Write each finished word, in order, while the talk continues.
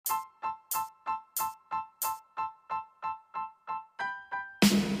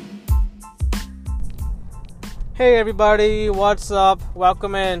Hey everybody, what's up?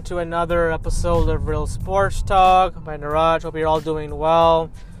 Welcome in to another episode of Real Sports Talk by Niraj. Hope you're all doing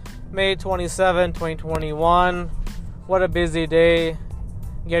well. May 27, 2021. What a busy day.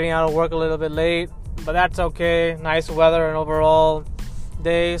 Getting out of work a little bit late, but that's okay. Nice weather and overall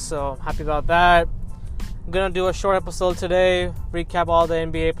day, so happy about that. I'm going to do a short episode today, recap all the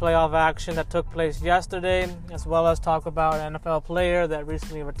NBA playoff action that took place yesterday, as well as talk about an NFL player that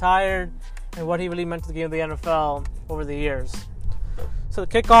recently retired and what he really meant to the game of the NFL over the years. So to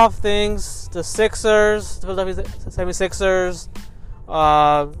kick off things, the Philadelphia 76ers,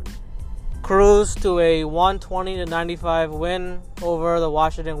 cruised to a 120-95 win over the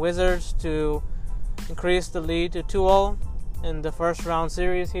Washington Wizards to increase the lead to 2-0 in the first round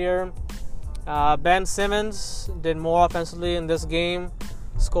series here. Ben Simmons did more offensively in this game,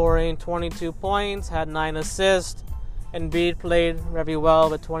 scoring 22 points, had 9 assists. Embiid played very well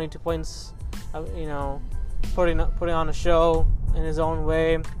with 22 points, putting on a show in his own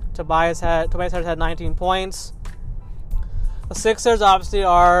way. Tobias Harris had 19 points. The Sixers obviously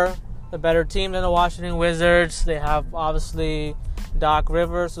are the better team than the Washington Wizards. They have obviously Doc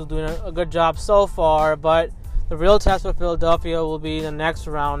Rivers, who's doing a good job so far, but the real test for Philadelphia will be the next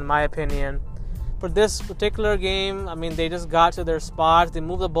round, in my opinion. For this particular game, they just got to their spots. They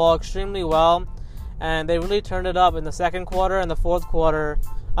moved the ball extremely well, and they really turned it up in the second quarter and the fourth quarter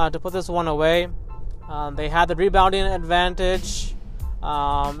to put this one away. They had the rebounding advantage,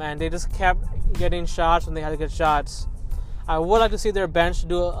 and they just kept getting shots when they had to get shots. I would like to see their bench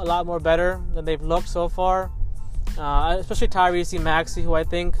do a lot more better than they've looked so far, especially Tyrese Maxey, who I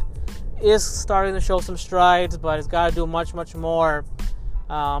think is starting to show some strides, but has got to do much, much more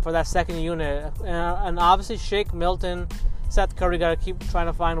for that second unit. And obviously Shake Milton, Seth Curry got to keep trying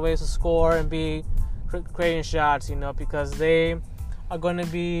to find ways to score and be creating shots, because they are going to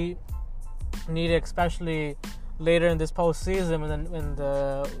be needed, especially later in this postseason when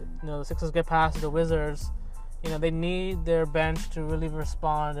the Sixers get past the Wizards. They need their bench to really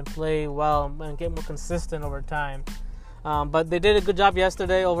respond and play well and get more consistent over time. But they did a good job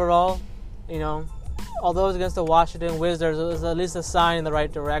yesterday overall. Although it was against the Washington Wizards, it was at least a sign in the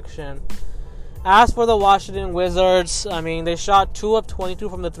right direction. As for the Washington Wizards, they shot 2 of 22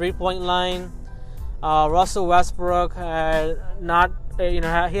 from the 3-point line. Russell Westbrook had he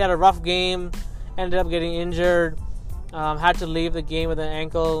had a rough game, ended up getting injured, had to leave the game with an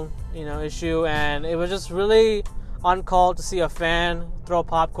ankle, issue, and it was just really uncalled to see a fan throw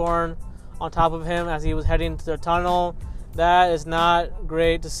popcorn on top of him as he was heading to the tunnel. That is not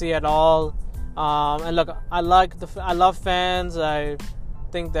great to see at all. And look, I love fans. I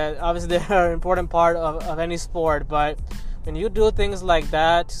think that obviously they're an important part of any sport, but when you do things like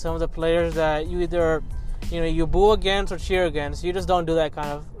that to some of the players that you either you boo against or cheer against, you just don't do that kind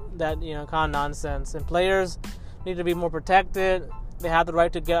of nonsense. And players need to be more protected. They have the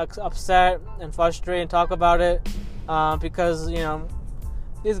right to get upset and frustrated and talk about it, because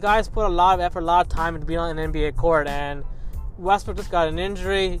these guys put a lot of effort, a lot of time into being on an NBA court. And Westbrook just got an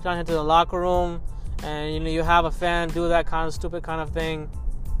injury. He's trying to head to the locker room, and you have a fan do that kind of stupid kind of thing.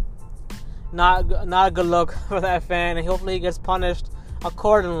 Not a good look for that fan, and hopefully he gets punished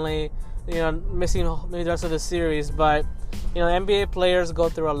accordingly. Missing maybe the rest of the series, but NBA players go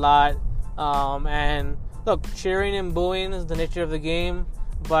through a lot. And look, cheering and booing is the nature of the game,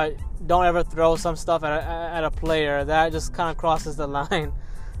 but don't ever throw some stuff at a player. That just kind of crosses the line.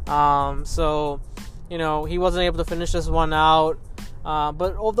 So he wasn't able to finish this one out.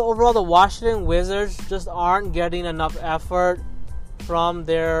 But overall, the Washington Wizards just aren't getting enough effort from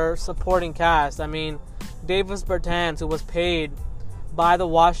their supporting cast. Davis Bertans, who was paid by the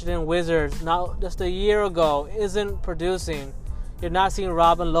Washington Wizards not just a year ago, isn't producing. You're not seeing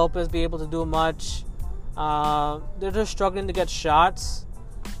Robin Lopez be able to do much. They're just struggling to get shots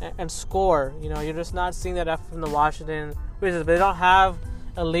and score. You're just not seeing that effort from the Washington Wizards. But they don't have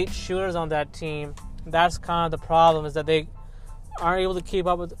elite shooters on that team. That's kind of the problem, is that they aren't able to keep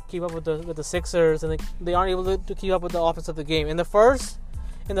up with the Sixers, and they aren't able to keep up with the offense of the game. In the first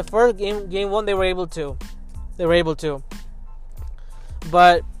game one, they were able to.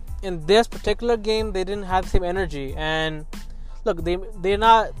 But in this particular game, they didn't have the same energy. And look, they may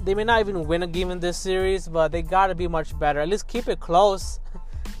not even win a game in this series, but they got to be much better. At least keep it close.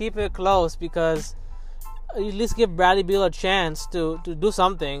 Because at least give Bradley Beal a chance to do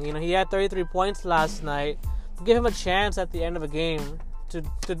something. He had 33 points last night. Give him a chance at the end of a game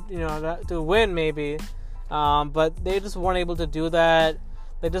to win maybe. But they just weren't able to do that.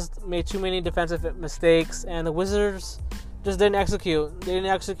 They just made too many defensive mistakes, and the Wizards just didn't execute. They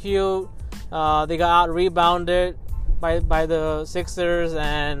got out rebounded by the Sixers,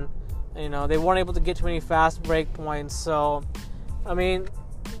 and They weren't able to get too many fast break points. So, I mean,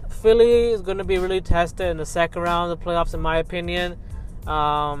 Philly is going to be really tested in the second round of the playoffs, in my opinion.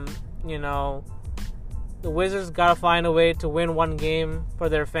 The Wizards got to find a way to win one game for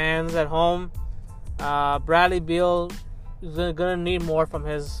their fans at home. Bradley Beal is going to need more from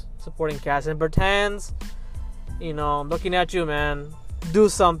his supporting cast. And Bertans, I'm looking at you, man. Do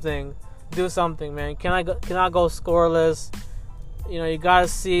something. Do something, man. Cannot go scoreless. You got to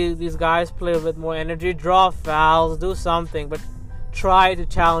see these guys play with more energy. Draw fouls. Do something. But try to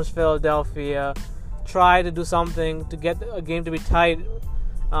challenge Philadelphia. Try to do something to get a game to be tight.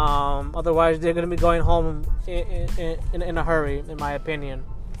 Otherwise, they're going to be going home in a hurry, in my opinion.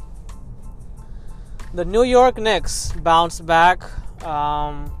 The New York Knicks bounced back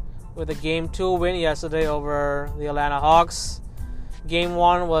with a Game 2 win yesterday over the Atlanta Hawks. Game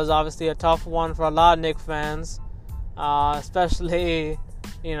 1 was obviously a tough one for a lot of Knicks fans, especially,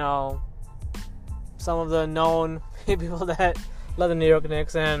 some of the known people that love the New York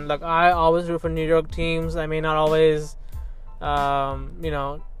Knicks. And, look, I always root for New York teams. I may not always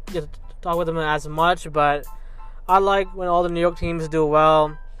get to talk with them as much, but I like when all the New York teams do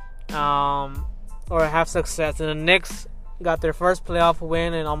well or have success. And the Knicks got their first playoff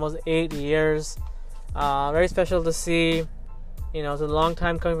win in almost 8 years. Very special to see. It's a long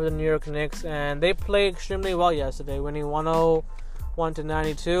time coming for the New York Knicks, and they played extremely well yesterday, winning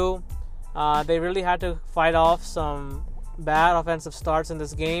 101-92. They really had to fight off some bad offensive starts in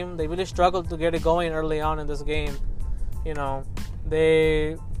this game. They really struggled to get it going early on in this game.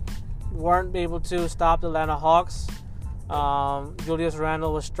 They weren't able to stop the Atlanta Hawks. Julius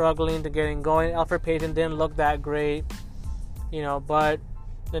Randle was struggling to get going. Elfrid Payton didn't look that great, but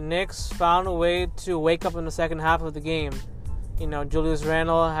the Knicks found a way to wake up in the second half of the game. Julius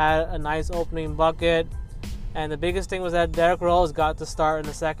Randle had a nice opening bucket, and the biggest thing was that Derrick Rose got to start in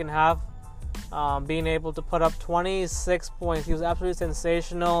the second half, being able to put up 26 points. He was absolutely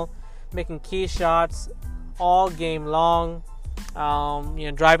sensational, making key shots all game long,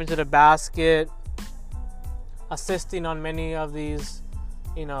 driving to the basket, assisting on many of these,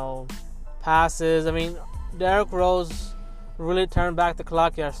 passes. I mean, Derrick Rose really turned back the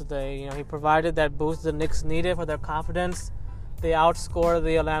clock yesterday. He provided that boost the Knicks needed for their confidence. They outscored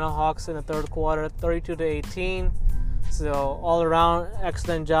the Atlanta Hawks in the third quarter, 32-18. So all around,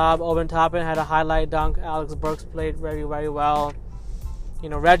 excellent job. Obi Toppin had a highlight dunk. Alex Burks played very, very well.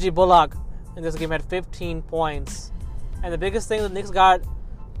 Reggie Bullock in this game had 15 points. And the biggest thing, the Knicks got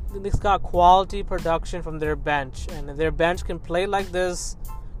quality production from their bench. And if their bench can play like this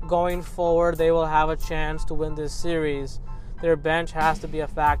going forward, they will have a chance to win this series. Their bench has to be a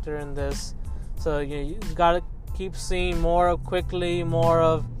factor in this. So you got to keep seeing more of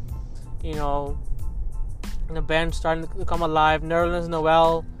the bench starting to come alive. Nerlens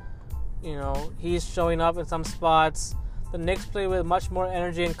Noel, he's showing up in some spots. The Knicks played with much more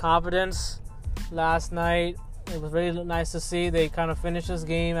energy and confidence last night. It was really nice to see. They kind of finished this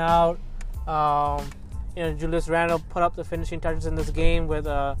game out. Julius Randle put up the finishing touches in this game with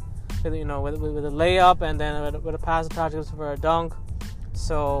a layup and then with a pass touches for a dunk.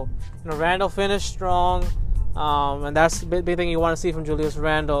 So Randle finished strong, and that's the big thing you want to see from Julius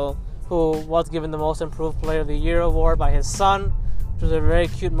Randle, who was given the Most Improved Player of the Year award by his son, which was a very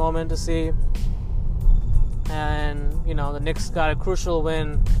cute moment to see. And the Knicks got a crucial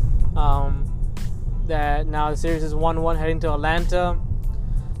win. That now the series is 1-1 heading to Atlanta.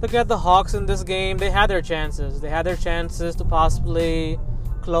 Look at the Hawks in this game. They had their chances. They had their chances to possibly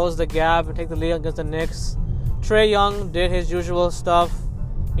close the gap and take the lead against the Knicks. Trae Young did his usual stuff,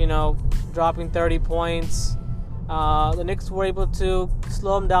 dropping 30 points. The Knicks were able to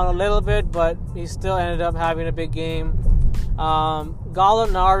slow him down a little bit, but he still ended up having a big game.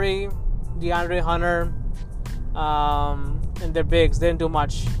 Gallinari, DeAndre Hunter, and their bigs didn't do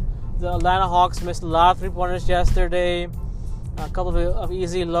much. The Atlanta Hawks missed a lot of three-pointers yesterday. A couple of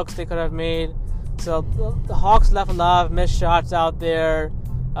easy looks they could have made. So the Hawks left a lot of missed shots out there.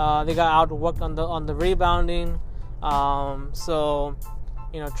 They got outworked on the rebounding. Trae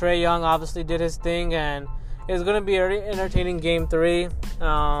Young obviously did his thing, and it's going to be a really entertaining Game 3. In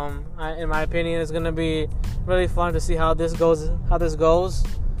my opinion, it's going to be really fun to see how this goes.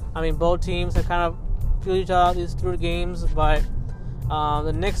 I mean, both teams have kind of feel each other out these 3 games, but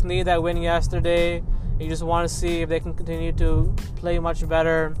the Knicks need that win yesterday. You just want to see if they can continue to play much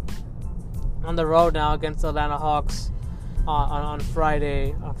better on the road now against the Atlanta Hawks on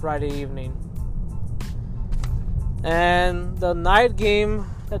Friday evening. And the night game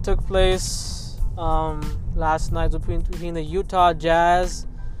that took place last night between the Utah Jazz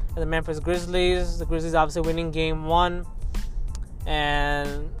and the Memphis Grizzlies. The Grizzlies obviously winning Game 1.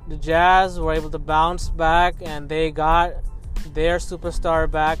 and the Jazz were able to bounce back, and they got their superstar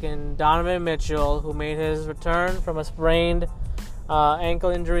back in Donovan Mitchell, who made his return from a sprained ankle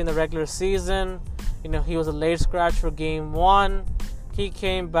injury in the regular season. He was a late scratch for Game 1. He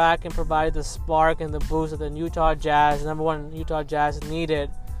came back and provided the spark and the boost that the Utah Jazz, number one Utah Jazz, needed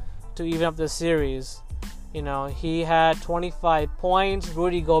to even up the series. He had 25 points.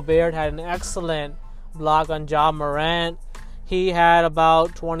 Rudy Gobert had an excellent block on Ja Morant. He had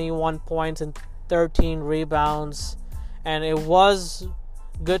about 21 points and 13 rebounds. And it was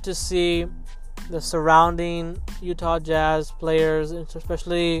good to see the surrounding Utah Jazz players,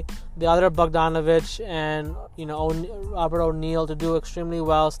 especially the other Bogdanovich and Robert O'Neal, to do extremely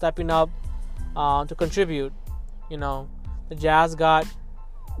well, stepping up to contribute. The Jazz got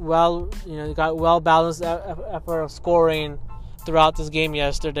well balanced effort of scoring throughout this game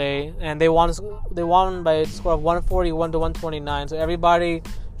yesterday, and they won by a score of 141 to 129. So everybody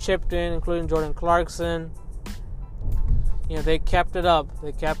chipped in, including Jordan Clarkson. They kept it up.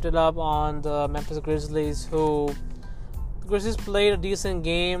 They kept it up on the Memphis Grizzlies, the Grizzlies played a decent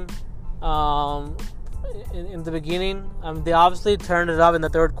game in the beginning. They obviously turned it up in the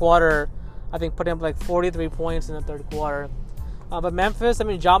third quarter, I think putting up like 43 points in the third quarter. But Memphis,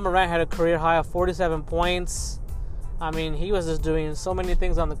 Ja Morant had a career high of 47 points. He was just doing so many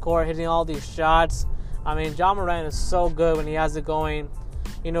things on the court, hitting all these shots. Ja Morant is so good when he has it going.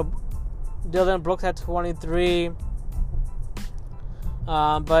 Dylan Brooks had 23.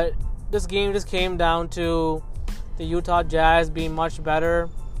 But this game just came down to the Utah Jazz being much better,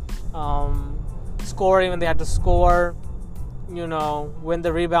 scoring when they had to score, win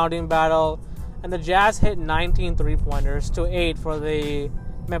the rebounding battle. And the Jazz hit 19 three-pointers to 8 for the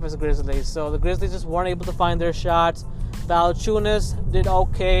Memphis Grizzlies. So the Grizzlies just weren't able to find their shots. Valanciunas did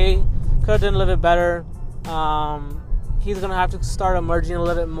okay, could have done a little bit better. He's going to have to start emerging a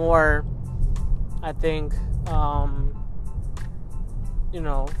little bit more, I think,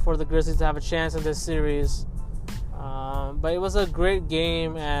 for the Grizzlies to have a chance in this series. But it was a great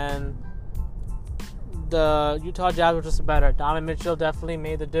game, and the Utah Jazz were just better. Donovan Mitchell definitely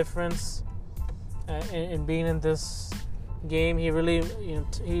made the difference in being in this game. He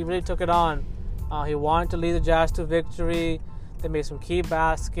really took it on. He wanted to lead the Jazz to victory. They made some key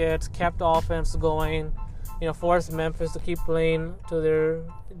baskets, kept offense going, forced Memphis to keep playing to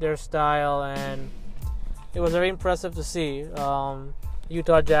their style, and it was very impressive to see.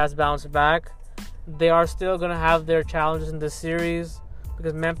 Utah Jazz bounce back. They are still going to have their challenges in this series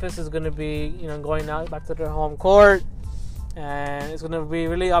because Memphis is going to be, going out back to their home court, and it's going to be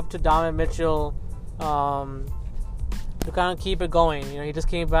really up to Donovan Mitchell to kind of keep it going. He just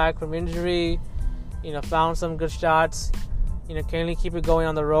came back from injury, found some good shots. Can he keep it going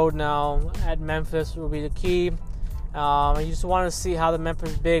on the road now at Memphis will be the key. You just want to see how the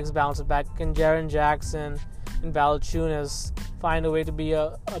Memphis Bigs bounce back. Can Jaren Jackson and Valanciunas find a way to be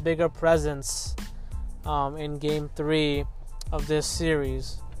a bigger presence in Game 3 of this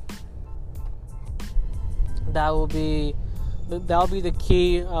series? That'll be the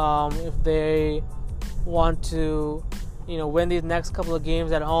key if they want to, win these next couple of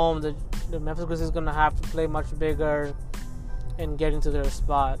games at home. The Memphis Grizzlies is going to have to play much bigger and get into their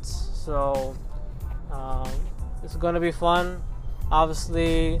spots. So it's going to be fun.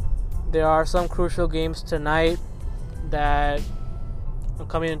 Obviously, there are some crucial games tonight that are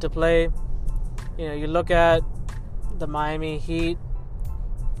coming into play. You look at the Miami Heat.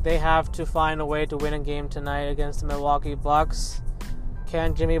 They have to find a way to win a game tonight against the Milwaukee Bucks.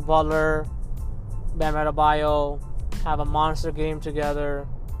 Can Jimmy Butler, Bam Adebayo have a monster game together?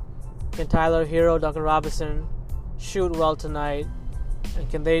 Can Tyler Hero, Duncan Robinson shoot well tonight? And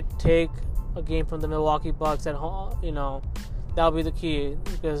can they take a game from the Milwaukee Bucks at home? That'll be the key,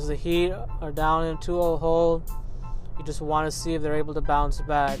 because the Heat are down in a 2-0 hole. You just want to see if they're able to bounce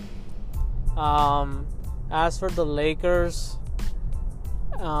back. As for the Lakers,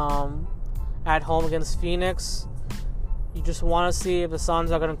 at home against Phoenix, you just want to see if the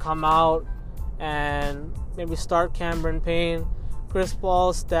Suns are going to come out and maybe start Cameron Payne. Chris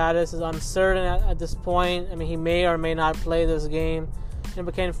Paul's status is uncertain at this point. He may or may not play this game.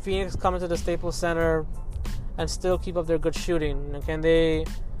 But can Phoenix come into the Staples Center and still keep up their good shooting? Can they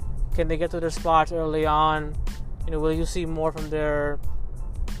get to their spots early on? Will you see more from their?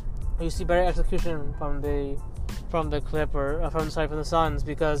 Will you see better execution from the Suns?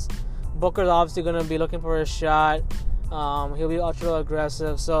 Because Booker's obviously going to be looking for a shot. He'll be ultra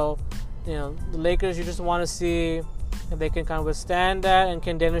aggressive. So, the Lakers, you just want to see if they can kind of withstand that, and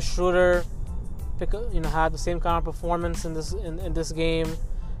can Dennis Schroeder have the same kind of performance in this game?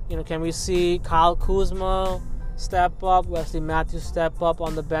 Can we see Kyle Kuzma step up, Wesley Matthews step up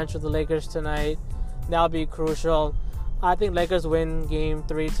on the bench of the Lakers tonight. That'll be crucial. I think Lakers win Game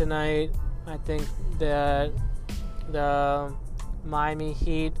 3 tonight. I think the Miami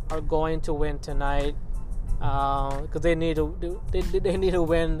Heat are going to win tonight because they need to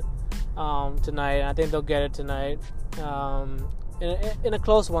win tonight. I think they'll get it tonight in a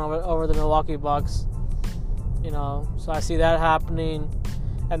close one over the Milwaukee Bucks. So I see that happening.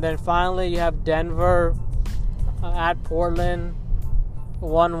 And then finally you have Denver at Portland,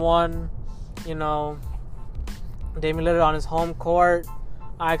 1-1. Damian Lillard on his home court.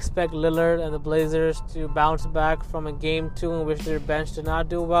 I expect Lillard and the Blazers to bounce back from a Game 2 in which their bench did not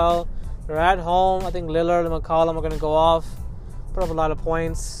do well. They're at home. I think Lillard and McCollum are going to go off, put up a lot of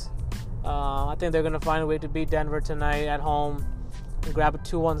points. I think they're going to find a way to beat Denver tonight at home and grab a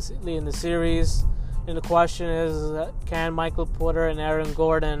 2-1 lead in the series. And the question is, can Michael Porter and Aaron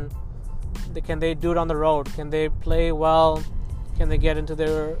Gordon, can they do it on the road? Can they play well? Can they get into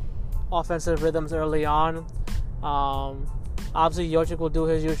their offensive rhythms early on? Obviously, Jokic will do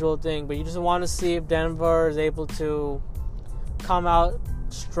his usual thing, but you just want to see if Denver is able to come out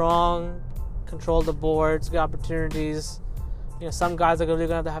strong, control the boards, get opportunities. Some guys are really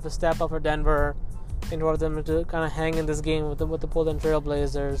going to have to step up for Denver in order for them to kind of hang in this game with the Portland Trail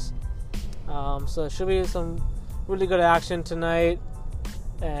Blazers. So it should be some really good action tonight,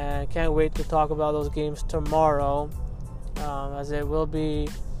 and can't wait to talk about those games tomorrow, as it will be,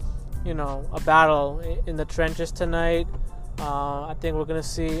 a battle in the trenches tonight. I think we're going to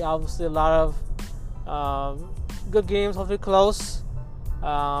see, obviously, a lot of good games, hopefully close.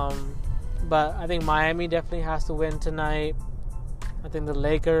 But I think Miami definitely has to win tonight. I think the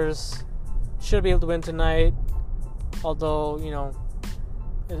Lakers should be able to win tonight. Although,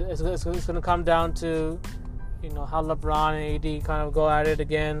 it's going to come down to, how LeBron and AD kind of go at it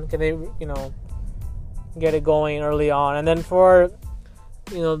again. Can they, get it going early on? And then for,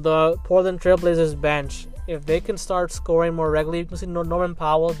 the Portland Trail Blazers bench, if they can start scoring more regularly, you can see Norman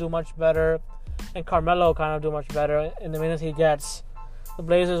Powell do much better and Carmelo kind of do much better in the minutes he gets. The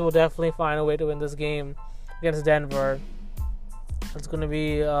Blazers will definitely find a way to win this game against Denver. It's going to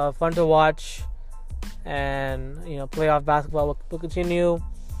be fun to watch, and playoff basketball will continue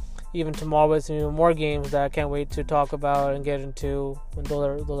even tomorrow with some more games that I can't wait to talk about and get into when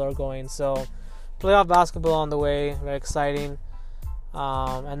those are going. So playoff basketball on the way, very exciting.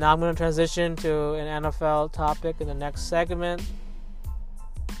 And now I'm going to transition to an NFL topic in the next segment.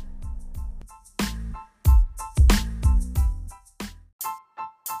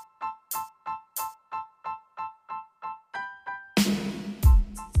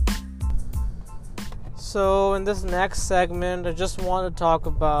 So in this next segment, I just want to talk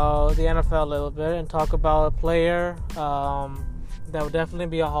about the NFL a little bit and talk about a player that will definitely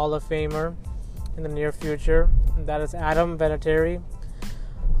be a Hall of Famer in the near future, and that is Adam Vinatieri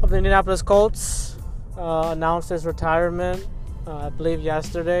of the Indianapolis Colts. Announced his retirement, I believe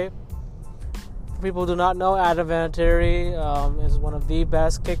yesterday. For people who do not know, Adam Vinatieri is one of the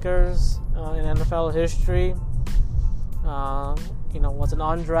best kickers in NFL history. Was an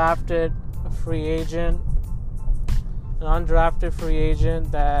undrafted free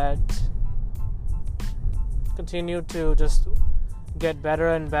agent that continued to just get better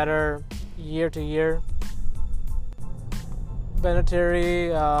and better year to year.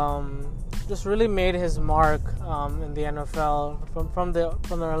 Vinatieri just really made his mark in the NFL from the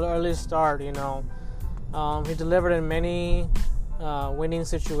early start. He delivered in many winning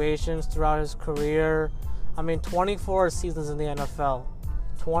situations throughout his career. 24 seasons in the NFL.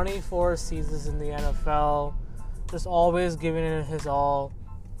 24 seasons in the NFL, just always giving it his all.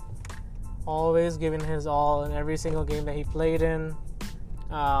 Always giving his all in every single game that he played in.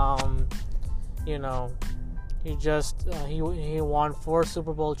 He won 4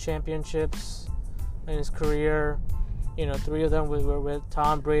 Super Bowl championships in his career. 3 of them were with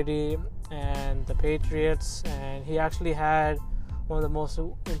Tom Brady and the Patriots, and he actually had one of the most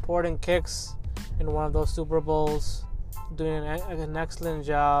important kicks in one of those Super Bowls. Doing an excellent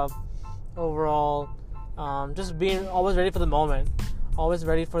job overall. Just being always ready for the moment.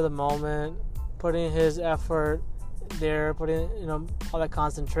 Putting his effort there, putting all that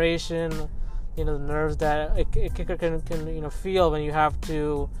concentration, the nerves that a kicker can feel when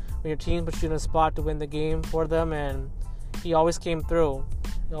your team puts you in a spot to win the game for them, and he always came through.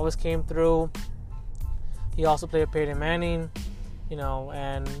 He also played with Peyton Manning,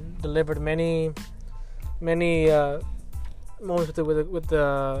 and delivered many moments with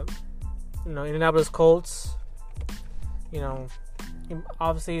the Indianapolis Colts.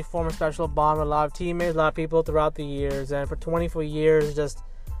 Obviously former special bond with a lot of teammates, a lot of people throughout the years, and for 24 years just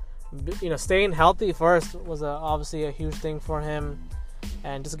staying healthy first was obviously a huge thing for him,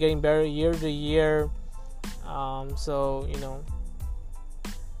 and just getting better year to year. So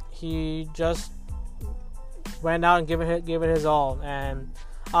he just went out and gave it his all. And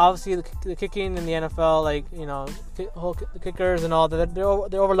obviously the kicking in the NFL, the kickers and all that,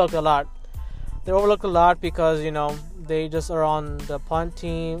 they're overlooked a lot. They're overlooked a lot because they just are on the punt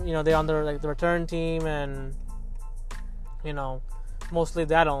team. They're on the return team, and mostly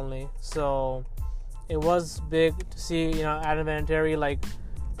that only. So it was big to see Adam Vinatieri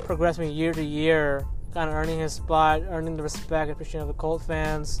progressing year to year, kind of earning his spot, earning the respect and appreciation of the Colt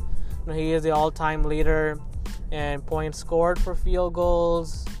fans. He is the all-time leader in points scored for field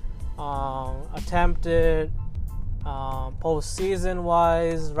goals, attempted, postseason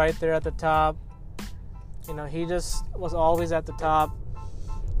wise, right there at the top. He just was always at the top.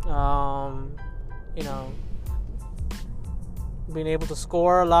 Being able to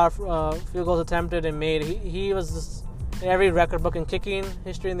score a lot of field goals attempted and made. He was just, in every record book in kicking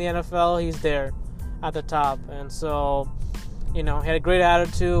history in the NFL, he's there at the top. And so, he had a great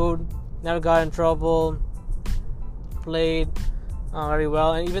attitude, never got in trouble, played very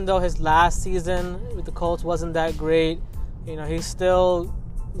well. And even though his last season with the Colts wasn't that great, he still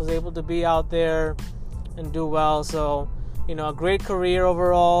was able to be out there and do well. So, a great career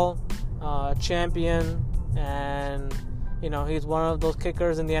overall, a champion, and he's one of those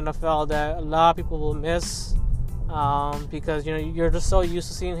kickers in the NFL that a lot of people will miss, because you're just so used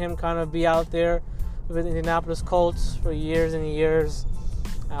to seeing him kind of be out there with the Indianapolis Colts for years and years,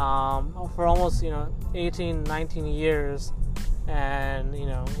 for almost 18, 19 years, and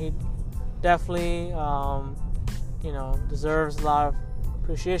he definitely deserves a lot of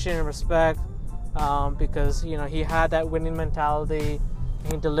appreciation and respect, because he had that winning mentality.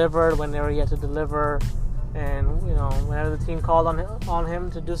 He delivered whenever he had to deliver. And whenever the team called on him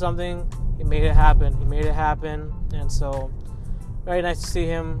to do something, he made it happen. And so, very nice to see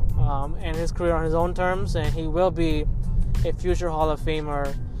him end his career on his own terms. And he will be a future Hall of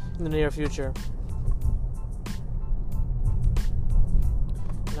Famer in the near future.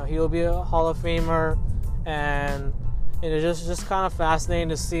 He will be a Hall of Famer, and it's just kind of fascinating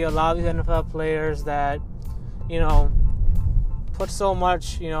to see a lot of these NFL players that put so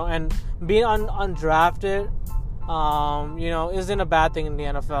much, and being undrafted, isn't a bad thing in the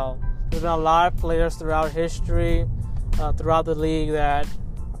NFL. There's been a lot of players throughout history, throughout the league that,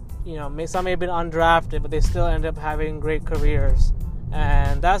 some may have been undrafted, but they still end up having great careers.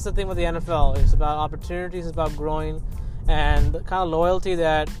 And that's the thing with the NFL. It's about opportunities, it's about growing, and the kind of loyalty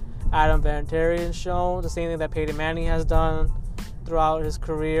that Adam Vinatieri has shown, the same thing that Peyton Manning has done throughout his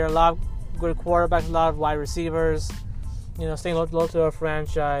career. A lot of good quarterbacks, a lot of wide receivers, staying loyal to a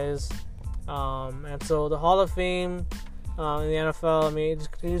franchise. And so the Hall of Fame in the NFL, it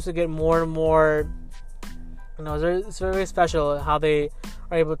just continues to get more and more, it's very special how they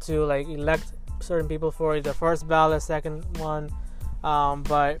are able to elect certain people for the first ballot, second one,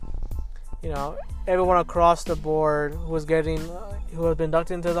 but everyone across the board who has been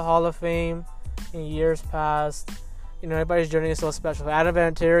inducted into the Hall of Fame in years past, everybody's journey is so special. Adam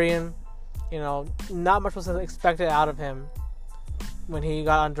Vinatieri, not much was expected out of him when he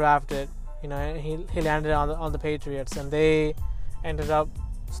got undrafted. He landed on the Patriots, and they ended up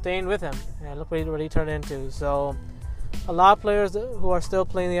staying with him. And look what he turned into. So, a lot of players who are still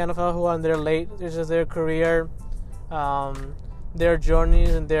playing the NFL, who are in their late stages of their career, their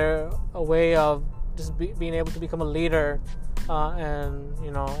journeys and their way of just being able to become a leader and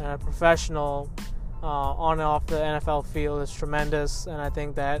a professional on and off the NFL field is tremendous. And I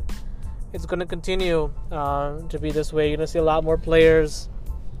think that it's going to continue to be this way. You're going to see a lot more players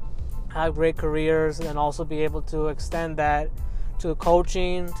have great careers and also be able to extend that to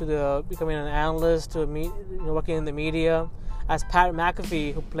coaching, to becoming an analyst, to working in the media. As Pat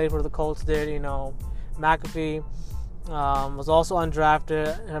McAfee, who played for the Colts, did. McAfee was also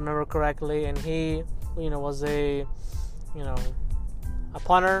undrafted, if I remember correctly, and he was a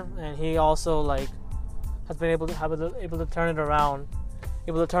punter, and he also has been able to turn it around.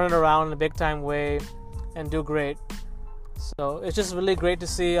 Able to turn it around in a big time way and do great. So it's just really great to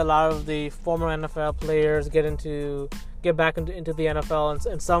see a lot of the former NFL players get back into the NFL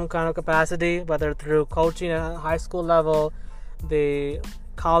in some kind of capacity, whether through coaching at high school level, the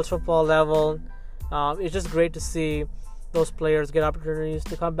college football level. It's just great to see those players get opportunities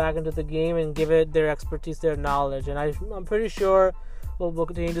to come back into the game and give it their expertise, their knowledge. And I'm pretty sure we'll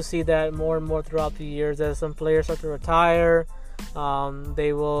continue to see that more and more throughout the years as some players start to retire.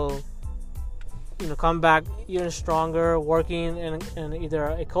 They will come back even stronger, working in either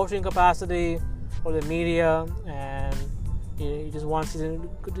a coaching capacity or the media, and he just wants to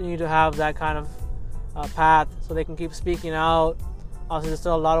continue to have that kind of path so they can keep speaking out. Obviously, there's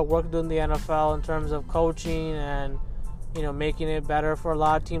still a lot of work to do in the NFL in terms of coaching and making it better for a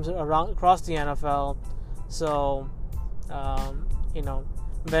lot of teams across the NFL. So,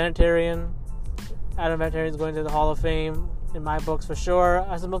 Vinatieri, Adam Vinatieri is going to the Hall of Fame in my books for sure.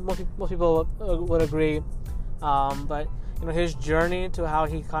 As most people would agree. But his journey to how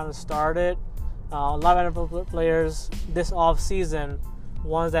he kind of started. A lot of NFL players this off season,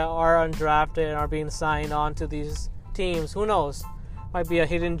 ones that are undrafted and are being signed on to these teams. Who knows? Might be a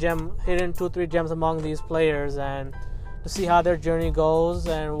hidden 2-3 gems among these players, and to see how their journey goes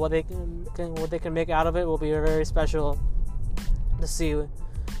and what they can make out of it will be very special to see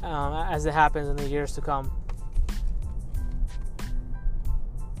as it happens in the years to come.